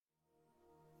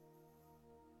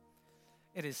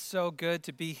It is so good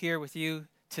to be here with you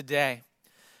today.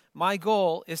 My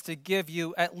goal is to give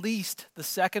you at least the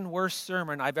second worst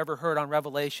sermon I've ever heard on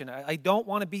Revelation. I don't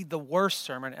want to be the worst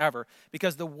sermon ever,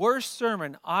 because the worst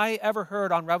sermon I ever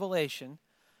heard on Revelation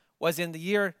was in the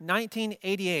year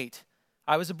 1988.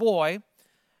 I was a boy,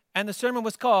 and the sermon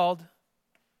was called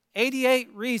 88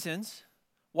 Reasons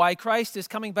Why Christ is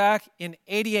Coming Back in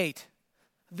 88.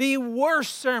 The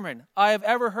worst sermon I have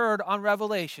ever heard on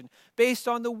Revelation, based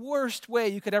on the worst way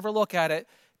you could ever look at it,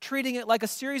 treating it like a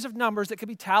series of numbers that could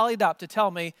be tallied up to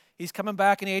tell me he's coming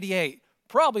back in 88,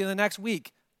 probably in the next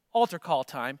week, altar call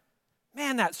time.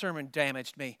 Man, that sermon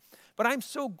damaged me. But I'm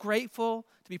so grateful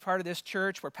to be part of this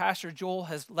church where Pastor Joel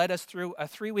has led us through a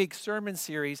 3-week sermon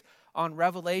series on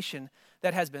Revelation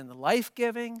that has been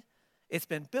life-giving, it's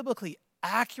been biblically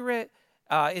accurate,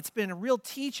 it's been a real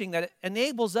teaching that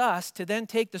enables us to then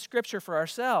take the scripture for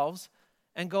ourselves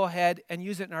and go ahead and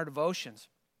use it in our devotions.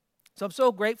 So I'm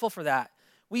so grateful for that.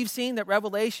 We've seen that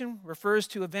Revelation refers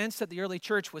to events that the early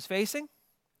church was facing,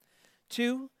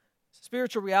 to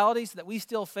spiritual realities that we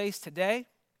still face today,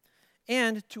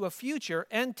 and to a future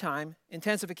end-time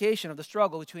intensification of the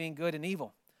struggle between good and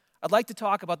evil. I'd like to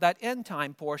talk about that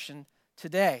end-time portion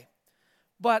today.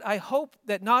 But I hope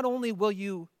that not only will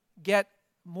you get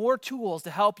more tools to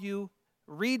help you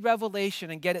read Revelation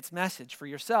and get its message for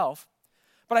yourself,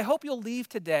 but I hope you'll leave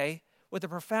today with a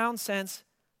profound sense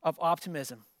of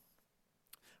optimism.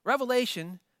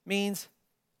 Revelation means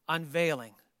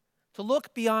unveiling, to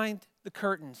look behind the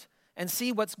curtains and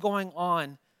see what's going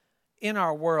on in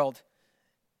our world.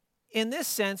 In this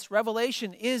sense,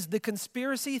 Revelation is the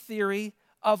conspiracy theory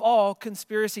of all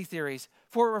conspiracy theories,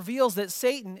 for it reveals that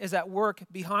Satan is at work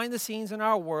behind the scenes in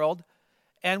our world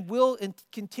and will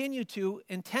continue to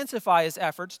intensify his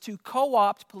efforts to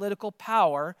co-opt political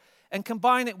power and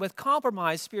combine it with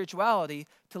compromised spirituality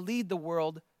to lead the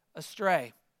world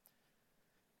astray.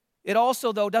 It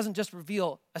also, though, doesn't just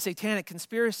reveal a satanic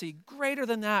conspiracy. Greater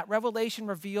than that, Revelation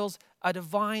reveals a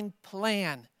divine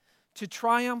plan to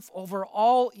triumph over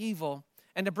all evil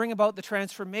and to bring about the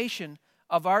transformation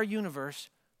of our universe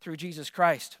through Jesus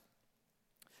Christ.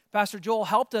 Pastor Joel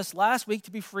helped us last week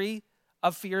to be free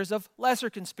of fears of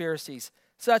lesser conspiracies,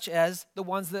 such as the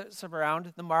ones that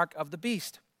surround the mark of the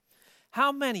beast.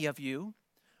 How many of you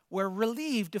were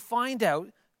relieved to find out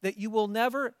that you will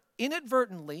never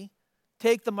inadvertently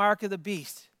take the mark of the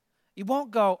beast? You won't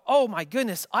go, oh my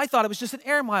goodness, I thought it was just an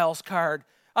Air Miles card.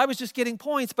 I was just getting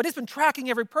points, but it's been tracking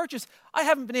every purchase. I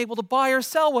haven't been able to buy or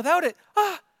sell without it.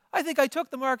 I think I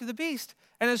took the mark of the beast.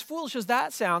 And as foolish as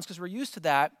that sounds, because we're used to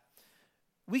that,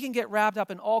 we can get wrapped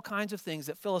up in all kinds of things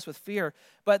that fill us with fear.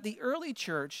 But the early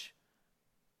church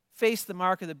faced the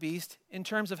mark of the beast in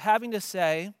terms of having to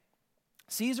say,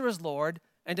 Caesar is Lord,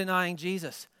 and denying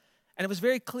Jesus. And it was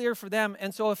very clear for them.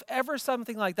 And so if ever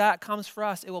something like that comes for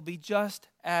us, it will be just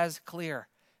as clear.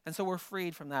 And so we're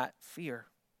freed from that fear.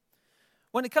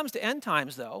 When it comes to end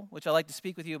times, though, which I'd like to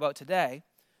speak with you about today,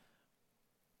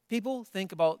 people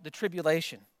think about the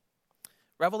tribulation.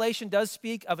 Revelation does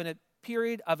speak of a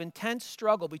period of intense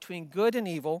struggle between good and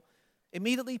evil,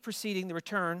 immediately preceding the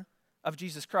return of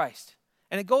Jesus Christ.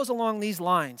 And it goes along these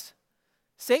lines.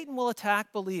 Satan will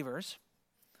attack believers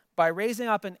by raising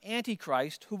up an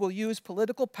antichrist who will use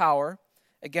political power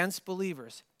against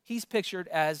believers. He's pictured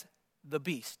as the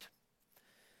beast.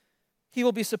 He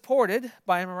will be supported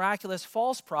by a miraculous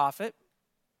false prophet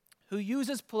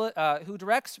who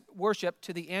directs worship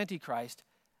to the antichrist,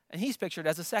 and he's pictured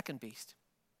as a second beast.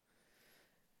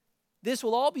 This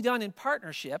will all be done in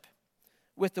partnership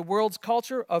with the world's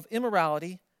culture of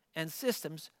immorality and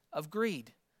systems of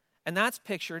greed. And that's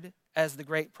pictured as the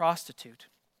great prostitute.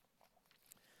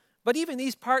 But even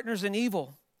these partners in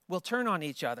evil will turn on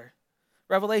each other.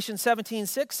 Revelation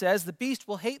 17:6 says, the beast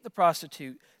will hate the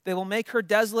prostitute. They will make her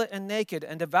desolate and naked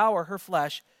and devour her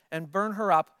flesh and burn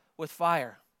her up with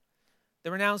fire. The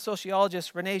renowned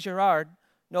sociologist René Girard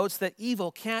notes that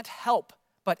evil can't help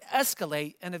but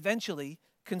escalate and eventually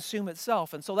consume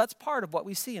itself. And so that's part of what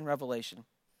we see in Revelation.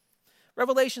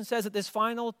 Revelation says that this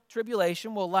final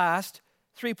tribulation will last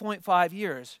 3.5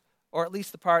 years, or at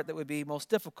least the part that would be most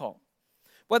difficult.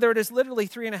 Whether it is literally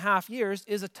 3.5 years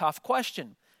is a tough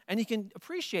question. And you can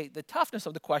appreciate the toughness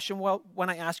of the question when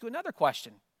I ask you another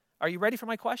question. Are you ready for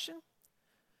my question?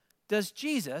 Does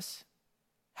Jesus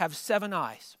have 7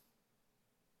 eyes?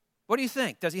 What do you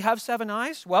think? Does he have 7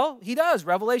 eyes? Well, he does.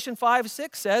 Revelation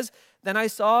 5:6 says, then I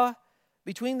saw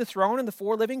between the throne and the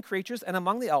 4 living creatures and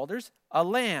among the elders a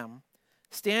lamb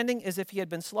standing as if he had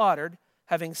been slaughtered,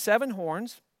 having 7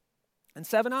 horns and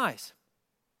 7 eyes,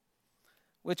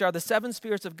 which are the 7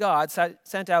 spirits of God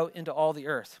sent out into all the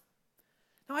earth.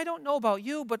 Now, I don't know about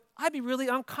you, but I'd be really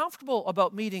uncomfortable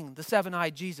about meeting the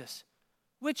seven-eyed Jesus.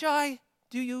 Which eye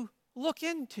do you look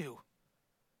into?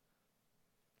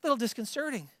 A little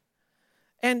disconcerting.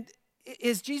 And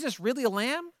is Jesus really a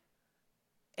lamb?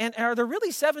 And are there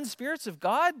really seven spirits of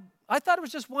God? I thought it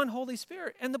was just one Holy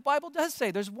Spirit. And the Bible does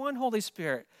say there's one Holy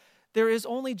Spirit. There is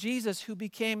only Jesus who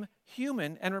became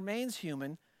human and remains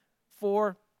human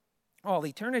for all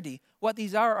eternity. What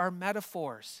these are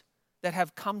metaphors that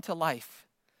have come to life.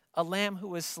 A lamb who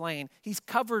was slain. He's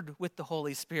covered with the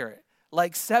Holy Spirit,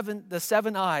 like the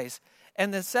seven eyes.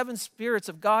 And the seven spirits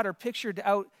of God are pictured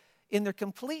out in their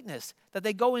completeness, that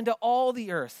they go into all the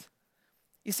earth.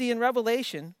 You see, in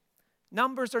Revelation,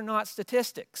 numbers are not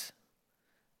statistics.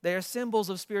 They are symbols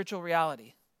of spiritual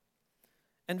reality.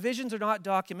 And visions are not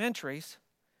documentaries.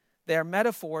 They are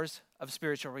metaphors of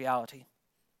spiritual reality.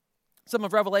 Some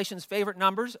of Revelation's favorite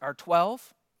numbers are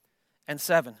 12 and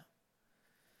 7.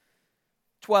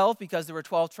 12 because there were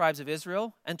 12 tribes of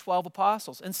Israel and 12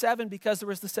 apostles. And 7 because there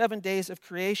was the 7 days of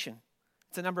creation.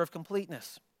 It's a number of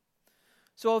completeness.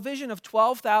 So a vision of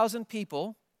 12,000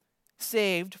 people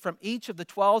saved from each of the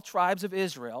 12 tribes of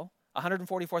Israel,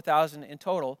 144,000 in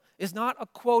total, is not a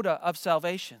quota of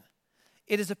salvation.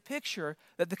 It is a picture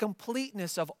that the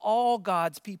completeness of all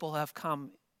God's people have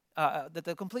come, that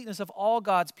the completeness of all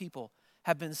God's people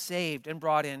have been saved and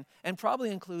brought in, and probably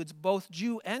includes both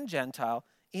Jew and Gentile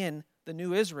in the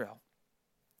new Israel.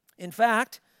 In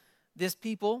fact, this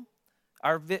people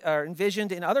are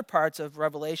envisioned in other parts of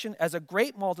Revelation as a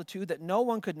great multitude that no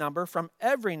one could number from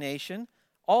every nation,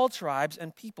 all tribes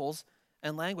and peoples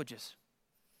and languages.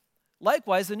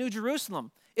 Likewise, the New Jerusalem,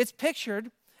 it's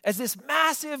pictured as this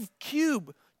massive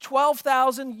cube,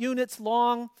 12,000 units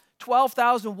long,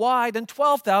 12,000 wide, and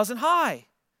 12,000 high.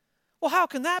 Well, how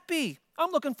can that be?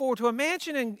 I'm looking forward to a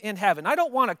mansion in heaven. I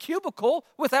don't want a cubicle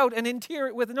without an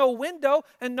interior, with no window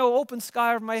and no open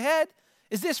sky over my head.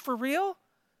 Is this for real?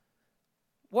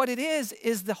 What it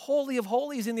is the Holy of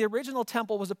Holies in the original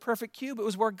temple was a perfect cube. It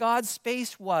was where God's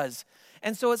space was.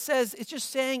 And so it says, it's just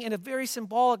saying in a very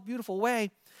symbolic, beautiful way,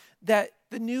 that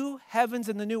the new heavens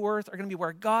and the new earth are going to be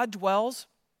where God dwells.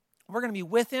 We're going to be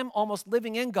with him, almost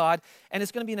living in God, and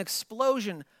it's going to be an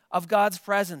explosion of God's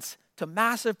presence to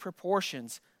massive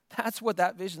proportions. That's what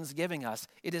that vision is giving us.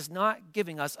 It is not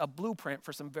giving us a blueprint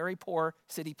for some very poor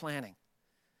city planning.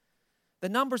 The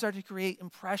numbers are to create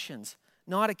impressions,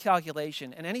 not a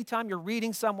calculation. And anytime you're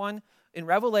reading someone in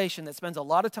Revelation that spends a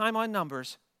lot of time on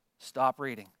numbers, stop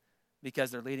reading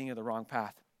because they're leading you the wrong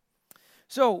path.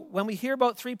 So when we hear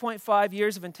about 3.5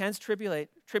 years of intense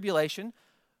tribulation,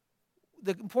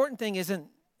 the important thing is it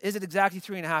exactly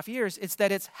 3.5 years? It's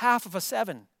that it's half of a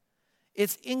 7.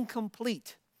 It's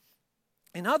incomplete.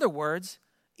 In other words,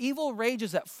 evil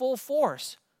rages at full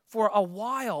force for a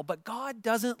while, but God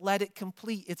doesn't let it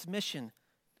complete its mission.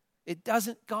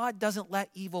 God doesn't let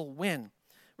evil win.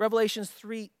 Revelations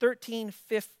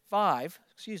 13:5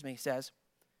 says,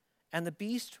 "And the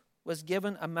beast was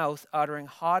given a mouth uttering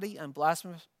haughty and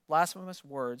blasphemous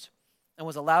words, and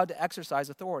was allowed to exercise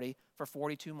authority for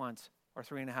 42 months, or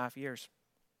 3.5 years.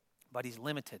 But he's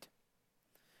limited."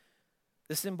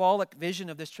 The symbolic vision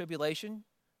of this tribulation,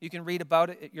 you can read about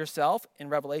it yourself in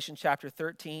Revelation chapter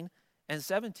 13 and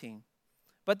 17.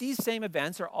 But these same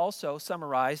events are also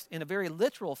summarized in a very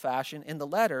literal fashion in the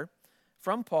letter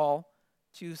from Paul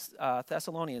to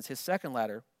Thessalonians, his second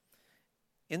letter.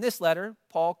 In this letter,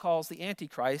 Paul calls the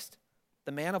Antichrist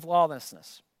the man of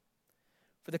lawlessness.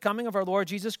 For the coming of our Lord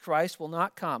Jesus Christ will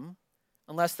not come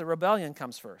unless the rebellion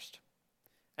comes first.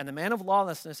 And the man of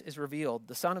lawlessness is revealed,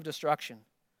 the son of destruction,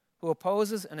 who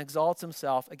opposes and exalts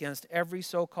himself against every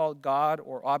so-called God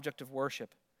or object of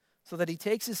worship, so that he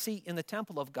takes his seat in the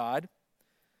temple of God,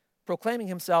 proclaiming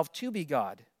himself to be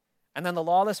God. And then the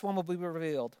lawless one will be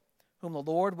revealed, whom the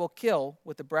Lord will kill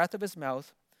with the breath of his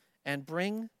mouth and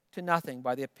bring to nothing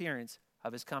by the appearance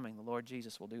of his coming. The Lord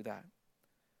Jesus will do that.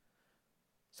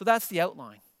 So that's the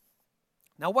outline.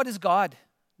 Now, what is God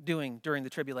doing during the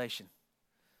tribulation?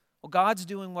 Well, God's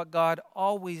doing what God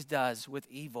always does with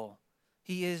evil.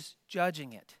 He is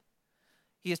judging it.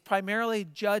 He is primarily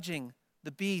judging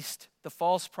the beast, the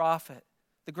false prophet,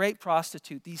 the great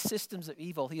prostitute, these systems of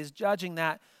evil. He is judging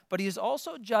that, but he is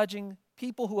also judging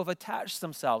people who have attached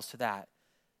themselves to that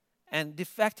and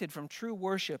defected from true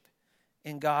worship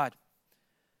in God.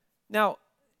 Now,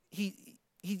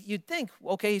 you'd think,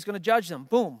 okay, he's going to judge them.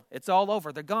 Boom, it's all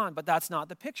over. They're gone. But that's not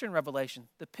the picture in Revelation.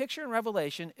 The picture in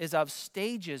Revelation is of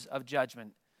stages of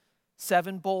judgment.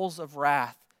 7 bowls of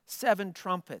wrath, 7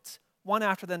 trumpets, one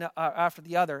after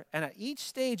the other. And at each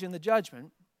stage in the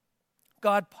judgment,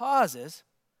 God pauses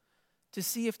to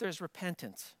see if there's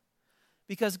repentance.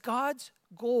 Because God's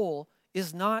goal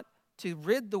is not to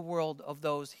rid the world of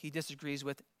those he disagrees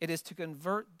with. It is to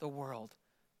convert the world,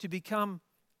 to become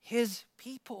his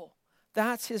people.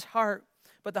 That's his heart.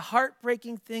 But the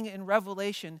heartbreaking thing in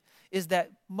Revelation is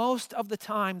that most of the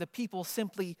time the people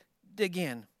simply dig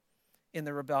in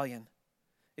the rebellion.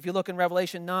 If you look in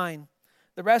Revelation 9,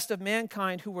 the rest of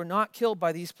mankind who were not killed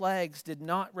by these plagues did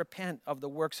not repent of the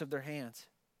works of their hands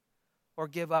or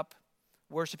give up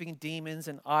worshiping demons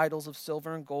and idols of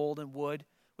silver and gold and wood,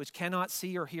 which cannot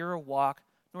see or hear or walk,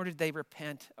 nor did they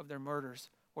repent of their murders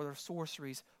or their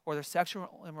sorceries or their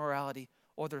sexual immorality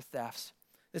or their thefts.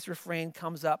 This refrain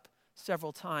comes up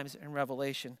several times in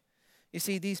Revelation. You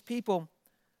see, these people,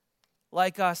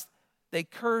 like us, they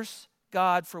curse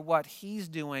God for what he's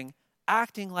doing,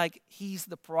 acting like he's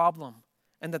the problem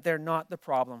and that they're not the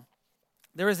problem.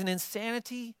 There is an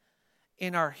insanity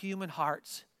in our human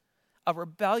hearts, a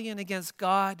rebellion against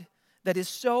God that is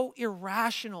so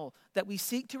irrational that we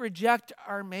seek to reject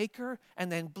our Maker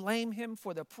and then blame him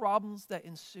for the problems that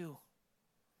ensue.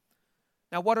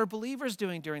 Now, what are believers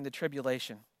doing during the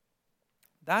tribulation?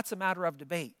 That's a matter of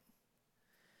debate.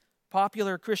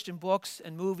 Popular Christian books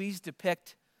and movies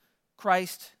depict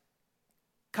Christ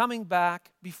coming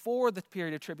back before the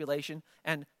period of tribulation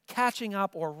and catching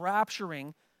up or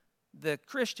rapturing the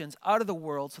Christians out of the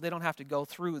world so they don't have to go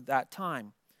through that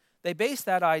time. They base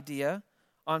that idea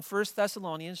on 1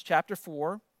 Thessalonians chapter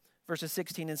 4, verses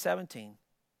 16 and 17.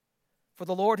 For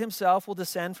the Lord himself will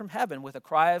descend from heaven with a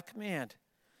cry of command,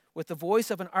 with the voice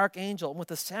of an archangel, and with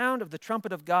the sound of the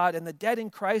trumpet of God, and the dead in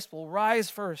Christ will rise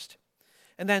first.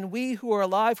 And then we who are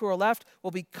alive, who are left,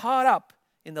 will be caught up.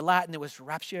 In the Latin, it was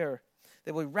rapture.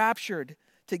 They will be raptured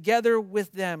together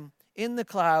with them in the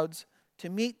clouds to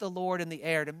meet the Lord in the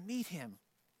air, to meet him.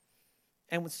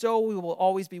 And so we will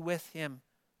always be with him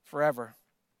forever.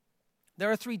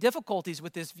 There are three difficulties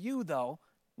with this view, though.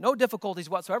 No difficulties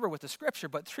whatsoever with the scripture,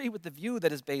 but three with the view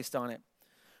that is based on it.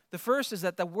 The first is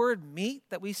that the word meet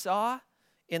that we saw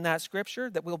in that scripture,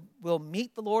 that we'll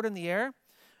meet the Lord in the air,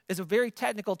 is a very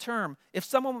technical term. If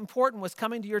someone important was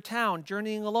coming to your town,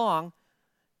 journeying along,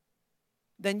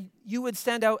 then you would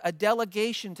send out a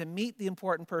delegation to meet the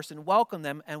important person, welcome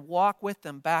them, and walk with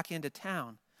them back into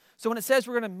town. So when it says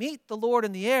we're going to meet the Lord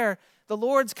in the air, the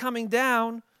Lord's coming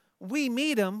down, we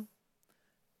meet him,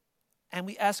 and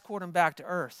we escort him back to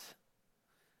earth.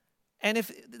 And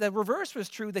if the reverse was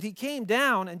true, that he came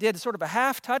down and did sort of a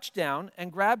half touchdown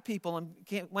and grabbed people and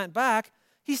went back,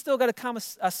 he's still got to come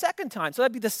a second time. So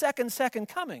that'd be the second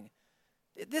coming.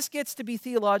 This gets to be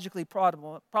theologically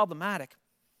problematic.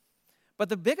 But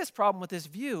the biggest problem with this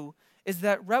view is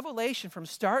that Revelation from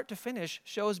start to finish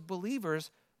shows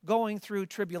believers going through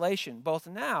tribulation, both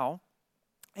now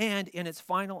and in its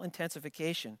final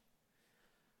intensification.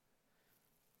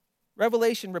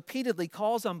 Revelation repeatedly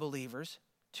calls on believers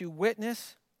to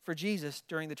witness for Jesus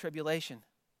during the tribulation.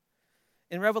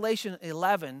 In Revelation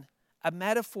 11, a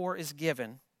metaphor is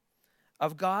given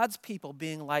of God's people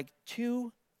being like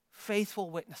two faithful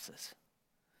witnesses.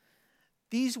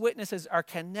 These witnesses are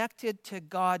connected to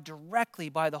God directly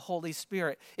by the Holy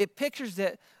Spirit. It pictures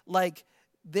it like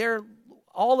they're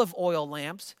olive oil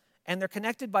lamps, and they're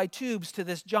connected by tubes to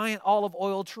this giant olive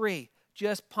oil tree,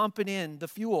 just pumping in the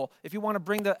fuel. If you want to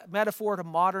bring the metaphor to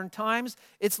modern times,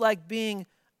 it's like being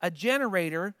a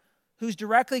generator who's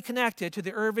directly connected to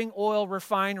the Irving oil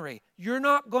refinery. You're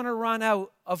not going to run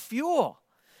out of fuel.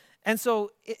 And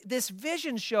so this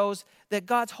vision shows that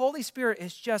God's Holy Spirit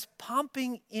is just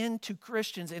pumping into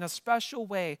Christians in a special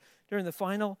way during the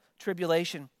final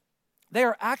tribulation. They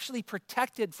are actually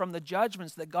protected from the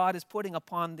judgments that God is putting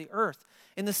upon the earth.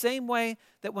 In the same way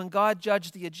that when God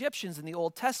judged the Egyptians in the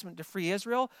Old Testament to free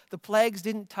Israel, the plagues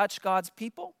didn't touch God's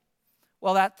people.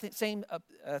 Well, that same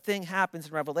thing happens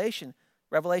in Revelation.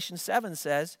 Revelation 7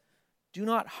 says, "Do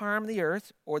not harm the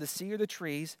earth or the sea or the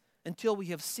trees until we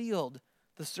have sealed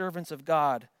the servants of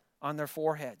God on their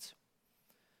foreheads."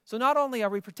 So not only are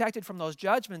we protected from those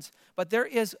judgments, but there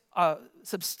is a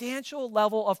substantial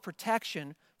level of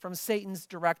protection from Satan's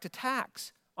direct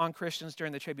attacks on Christians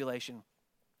during the tribulation.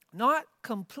 Not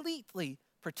completely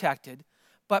protected,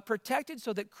 but protected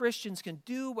so that Christians can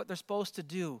do what they're supposed to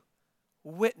do,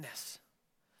 witness.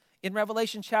 In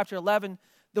Revelation chapter 11,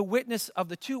 the witness of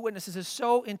the two witnesses is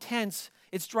so intense,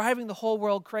 it's driving the whole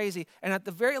world crazy. And at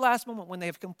the very last moment, when they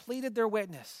have completed their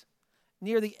witness,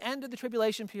 near the end of the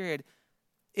tribulation period,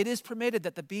 it is permitted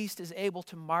that the beast is able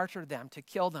to martyr them, to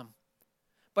kill them.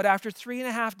 But after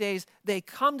 3.5 days, they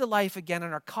come to life again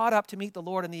and are caught up to meet the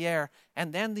Lord in the air,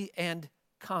 and then the end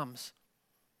comes.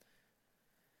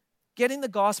 Getting the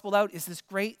gospel out is this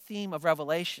great theme of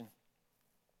Revelation.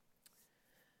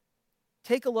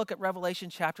 take a look at Revelation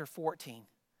chapter 14.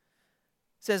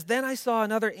 It says, "Then I saw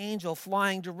another angel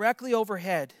flying directly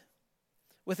overhead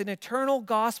with an eternal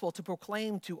gospel to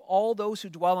proclaim to all those who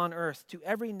dwell on earth, to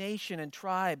every nation and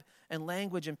tribe and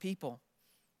language and people.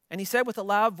 And he said with a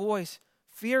loud voice,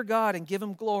 'Fear God and give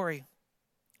him glory,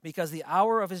 because the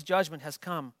hour of his judgment has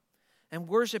come, and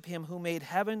worship him who made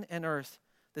heaven and earth,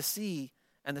 the sea,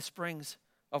 and the springs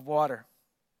of water.'"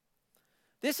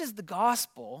 This is the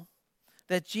gospel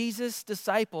that Jesus'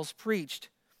 disciples preached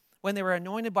when they were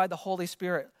anointed by the Holy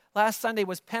Spirit. Last Sunday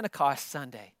was Pentecost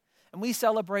Sunday, and we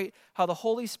celebrate how the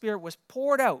Holy Spirit was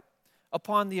poured out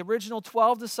upon the original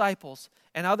 12 disciples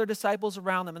and other disciples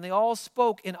around them, and they all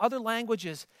spoke in other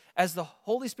languages as the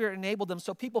Holy Spirit enabled them,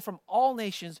 so people from all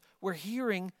nations were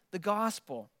hearing the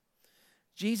gospel.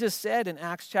 Jesus said in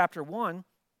Acts chapter 1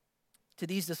 to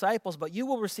these disciples, "But you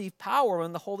will receive power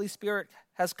when the Holy Spirit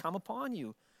has come upon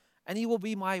you, and you will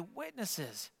be my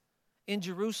witnesses in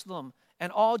Jerusalem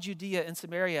and all Judea and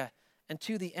Samaria and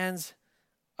to the ends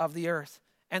of the earth."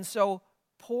 And so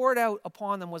poured out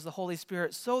upon them was the Holy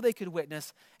Spirit so they could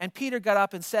witness. And Peter got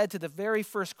up and said to the very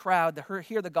first crowd to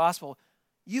hear the gospel,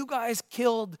 "You guys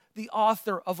killed the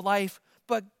author of life,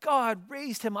 but God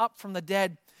raised him up from the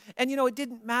dead." And it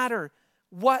didn't matter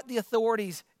what the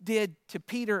authorities did to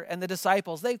Peter and the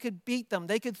disciples. They could beat them.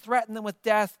 They could threaten them with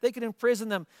death. They could imprison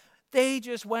them. They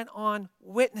just went on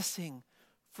witnessing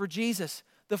for Jesus.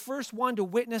 The first one to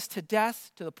witness to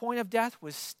death, to the point of death,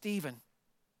 was Stephen.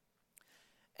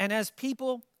 And as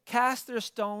people cast their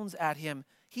stones at him,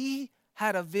 he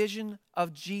had a vision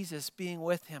of Jesus being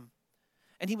with him.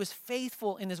 And he was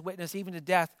faithful in his witness, even to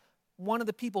death. One of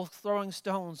the people throwing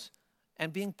stones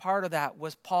and being part of that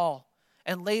was Paul.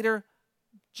 And later,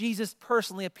 Jesus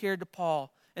personally appeared to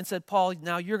Paul and said, "Paul,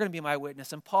 now you're going to be my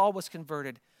witness." And Paul was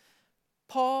converted.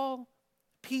 Paul,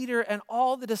 Peter, and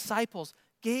all the disciples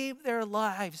gave their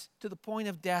lives to the point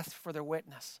of death for their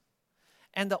witness.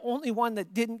 And the only one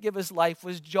that didn't give his life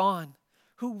was John,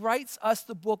 who writes us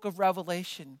the book of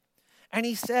Revelation. And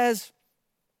he says,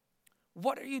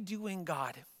 "What are you doing,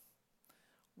 God?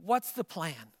 What's the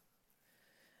plan?"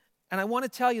 And I want to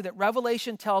tell you that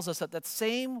Revelation tells us that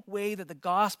same way that the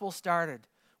gospel started,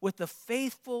 with the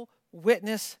faithful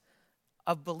witness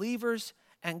of believers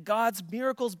and God's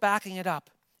miracles backing it up,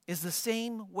 is the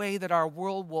same way that our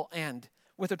world will end,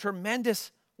 with a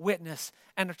tremendous witness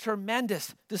and a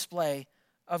tremendous display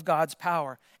of God's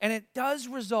power. And it does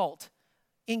result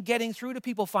in getting through to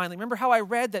people finally. Remember how I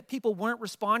read that people weren't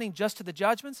responding just to the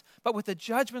judgments, but with the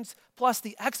judgments plus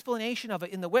the explanation of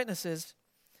it in the witnesses.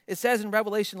 It says in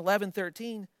Revelation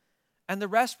 11:13, "And the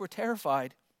rest were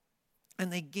terrified,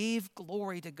 and they gave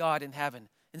glory to God in heaven."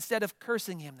 Instead of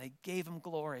cursing him, they gave him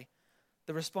glory.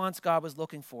 The response God was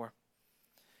looking for.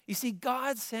 You see,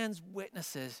 God sends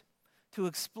witnesses to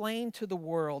explain to the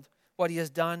world what he has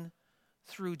done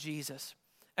through Jesus.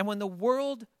 And when the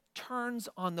world turns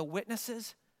on the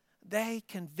witnesses, they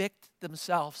convict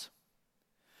themselves.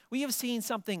 We have seen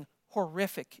something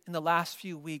horrific in the last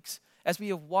few weeks as we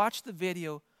have watched the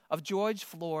video of George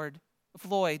Floyd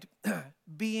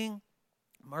being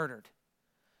murdered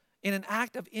in an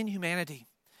act of inhumanity.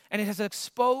 And it has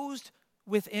exposed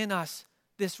within us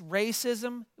this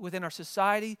racism within our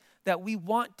society that we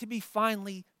want to be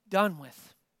finally done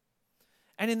with.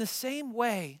 And in the same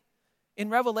way, in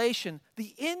Revelation,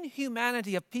 the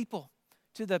inhumanity of people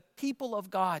to the people of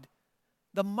God,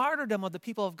 the martyrdom of the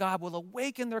people of God will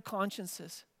awaken their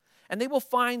consciences. And they will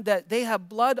find that they have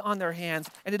blood on their hands.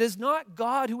 And it is not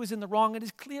God who is in the wrong. It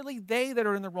is clearly they that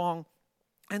are in the wrong.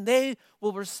 And they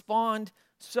will respond,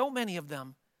 so many of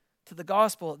them, to the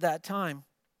gospel at that time.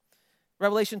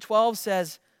 Revelation 12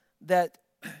 says that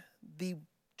the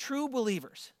true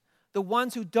believers, the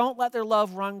ones who don't let their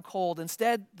love run cold,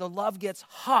 instead the love gets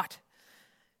hot.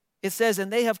 It says,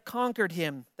 "And they have conquered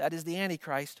him," that is the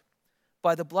Antichrist,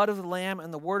 "by the blood of the Lamb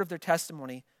and the word of their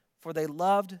testimony, for they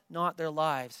loved not their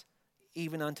lives,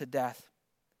 even unto death."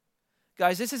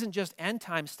 Guys, this isn't just end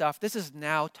time stuff. This is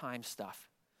now time stuff.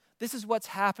 This is what's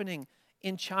happening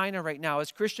in China right now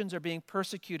as Christians are being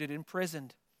persecuted,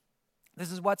 imprisoned.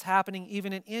 This is what's happening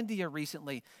even in India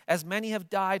recently, as many have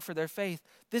died for their faith.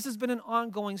 This has been an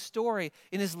ongoing story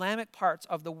in Islamic parts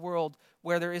of the world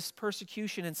where there is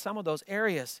persecution in some of those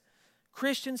areas.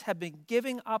 Christians have been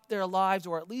giving up their lives,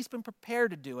 or at least been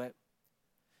prepared to do it.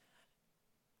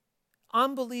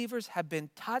 Unbelievers have been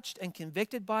touched and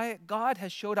convicted by it. God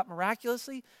has showed up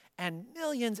miraculously, and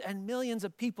millions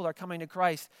of people are coming to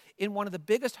Christ in one of the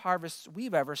biggest harvests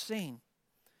we've ever seen.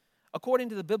 According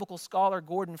to the biblical scholar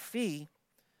Gordon Fee,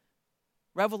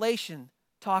 Revelation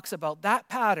talks about that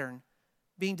pattern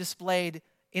being displayed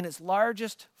in its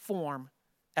largest form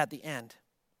at the end.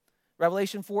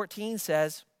 Revelation 14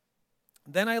 says,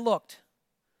 "Then I looked,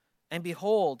 and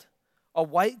behold, a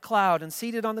white cloud, and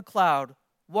seated on the cloud,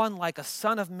 one like a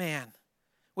son of man,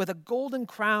 with a golden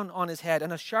crown on his head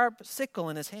and a sharp sickle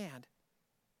in his hand.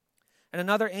 And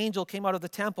another angel came out of the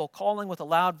temple, calling with a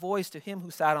loud voice to him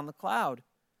who sat on the cloud,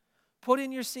 Put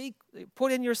in your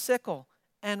sickle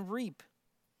and reap,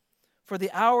 for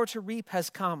the hour to reap has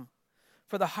come,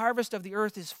 for the harvest of the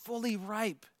earth is fully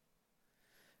ripe."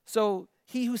 So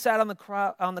he who sat on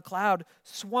the cloud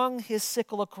swung his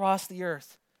sickle across the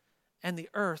earth, and the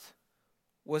earth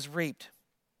was reaped.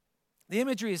 The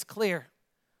imagery is clear.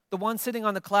 The one sitting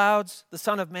on the clouds, the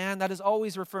Son of Man, that is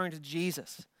always referring to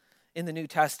Jesus in the New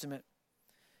Testament.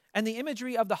 And the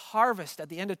imagery of the harvest at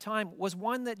the end of time was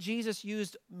one that Jesus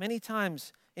used many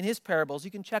times in his parables.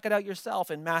 You can check it out yourself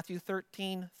in Matthew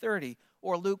 13:30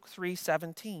 or Luke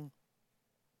 3:17.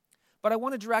 But I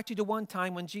want to direct you to one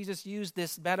time when Jesus used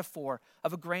this metaphor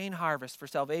of a grain harvest for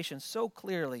salvation so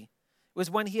clearly. It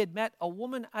was when he had met a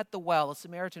woman at the well, a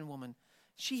Samaritan woman.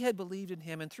 She had believed in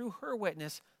him, and through her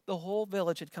witness, the whole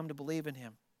village had come to believe in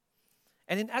him.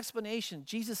 And in explanation,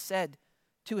 Jesus said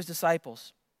to his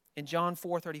disciples in John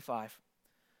 4:35,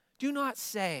 "Do not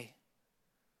say,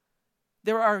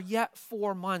 'There are yet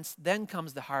 4 months, then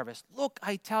comes the harvest.' Look,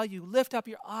 I tell you, lift up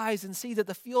your eyes and see that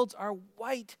the fields are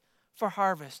white for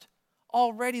harvest.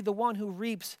 Already the one who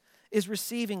reaps is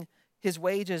receiving his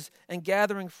wages and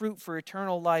gathering fruit for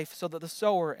eternal life, so that the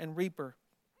sower and reaper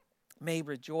may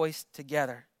rejoice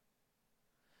together."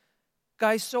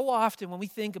 Guys, so often when we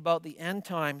think about the end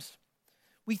times,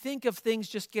 we think of things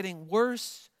just getting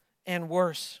worse and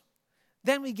worse.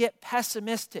 Then we get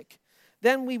pessimistic.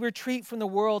 Then we retreat from the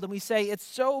world and we say it's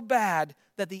so bad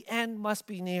that the end must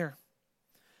be near.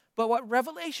 But what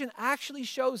Revelation actually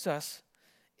shows us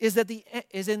is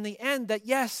in the end that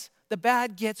yes, the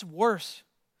bad gets worse,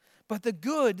 but the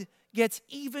good gets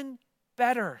even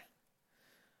better.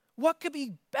 What could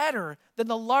be better than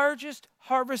the largest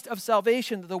harvest of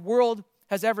salvation that the world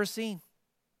has ever seen?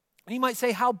 And you might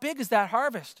say, how big is that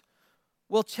harvest?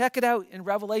 Well, check it out in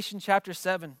Revelation chapter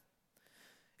 7.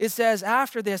 It says,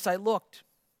 "After this I looked,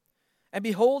 and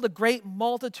behold, a great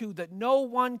multitude that no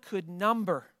one could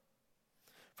number,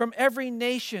 from every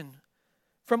nation,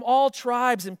 from all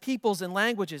tribes and peoples and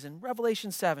languages." In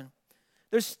Revelation 7,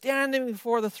 they're standing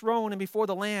before the throne and before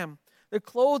the Lamb. They're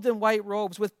clothed in white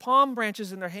robes with palm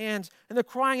branches in their hands, and they're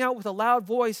crying out with a loud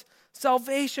voice,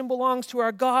 "Salvation belongs to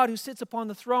our God who sits upon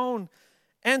the throne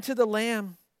and to the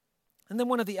Lamb." And then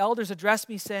one of the elders addressed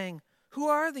me saying, "Who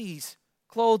are these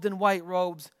clothed in white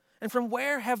robes, and from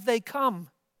where have they come?"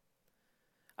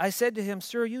 I said to him,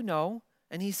 "Sir, you know."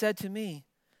 And he said to me,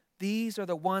 "These are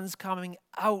the ones coming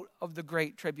out of the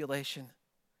great tribulation.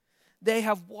 They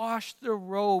have washed their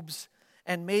robes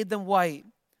and made them white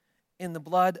in the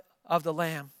blood of the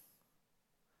Lamb."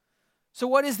 So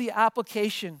what is the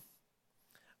application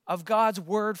of God's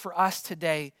word for us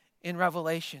today in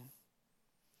Revelation?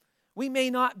 We may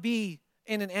not be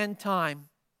in an end time.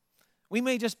 We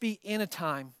may just be in a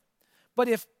time. But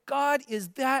if God is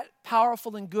that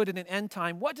powerful and good in an end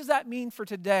time, what does that mean for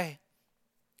today?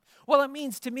 Well, it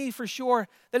means to me for sure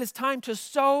that it's time to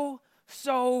sow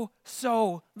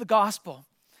the gospel.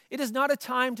 It is not a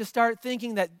time to start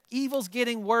thinking that evil's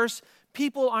getting worse,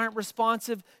 people aren't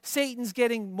responsive, Satan's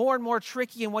getting more and more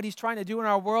tricky in what he's trying to do in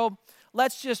our world.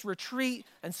 Let's just retreat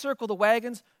and circle the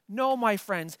wagons. No, my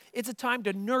friends, it's a time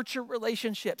to nurture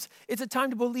relationships. It's a time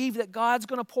to believe that God's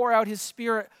going to pour out his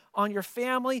Spirit on your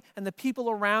family and the people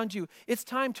around you. It's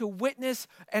time to witness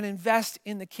and invest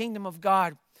in the kingdom of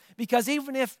God. Because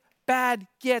even if bad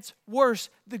gets worse,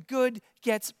 the good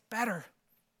gets better.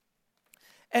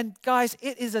 And guys,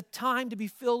 it is a time to be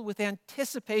filled with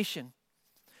anticipation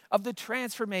of the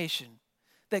transformation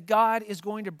that God is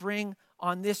going to bring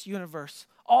on this universe.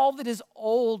 All that is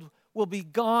old will be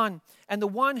gone. And the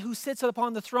one who sits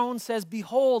upon the throne says,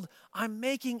 "Behold, I'm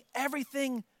making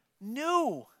everything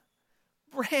new."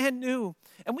 Brand new.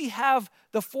 And we have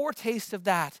the foretaste of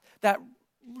that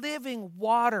living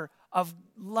water of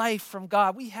life from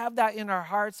God. We have that in our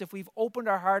hearts if we've opened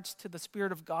our hearts to the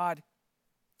Spirit of God.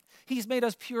 He's made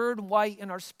us pure and white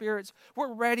in our spirits.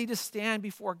 We're ready to stand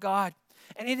before God.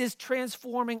 And it is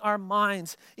transforming our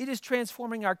minds. It is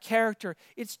transforming our character.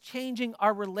 It's changing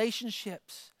our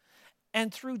relationships.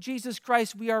 And through Jesus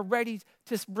Christ, we are ready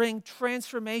to bring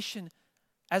transformation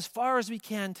as far as we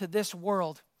can to this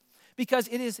world. Because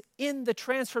it is in the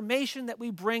transformation that we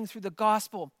bring through the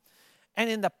gospel and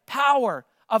in the power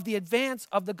of the advance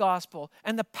of the gospel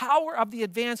and the power of the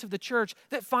advance of the church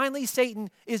that finally Satan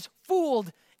is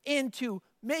fooled into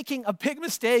making a big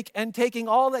mistake and taking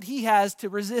all that he has to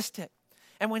resist it.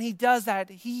 And when he does that,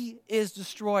 he is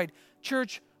destroyed.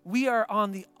 Church, we are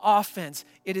on the offense.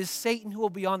 It is Satan who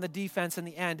will be on the defense in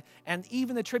the end. And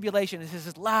even the tribulation is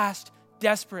his last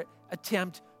desperate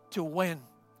attempt to win.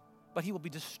 But he will be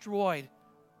destroyed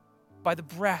by the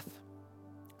breath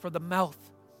from the mouth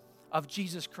of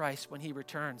Jesus Christ when he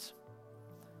returns.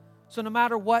 So no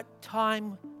matter what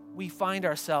time we find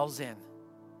ourselves in,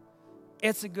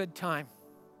 it's a good time.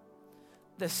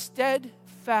 The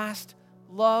steadfast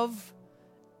love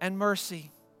and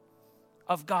mercy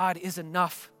of God is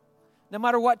enough. No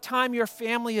matter what time your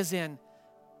family is in,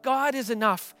 God is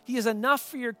enough. He is enough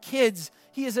for your kids.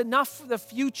 He is enough for the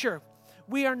future.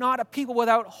 We are not a people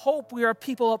without hope. We are a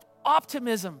people of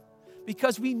optimism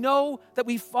because we know that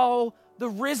we follow the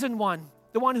risen one,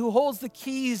 the one who holds the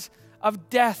keys of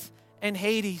death and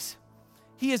Hades.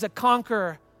 He is a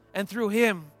conqueror, and through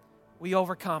him we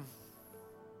overcome.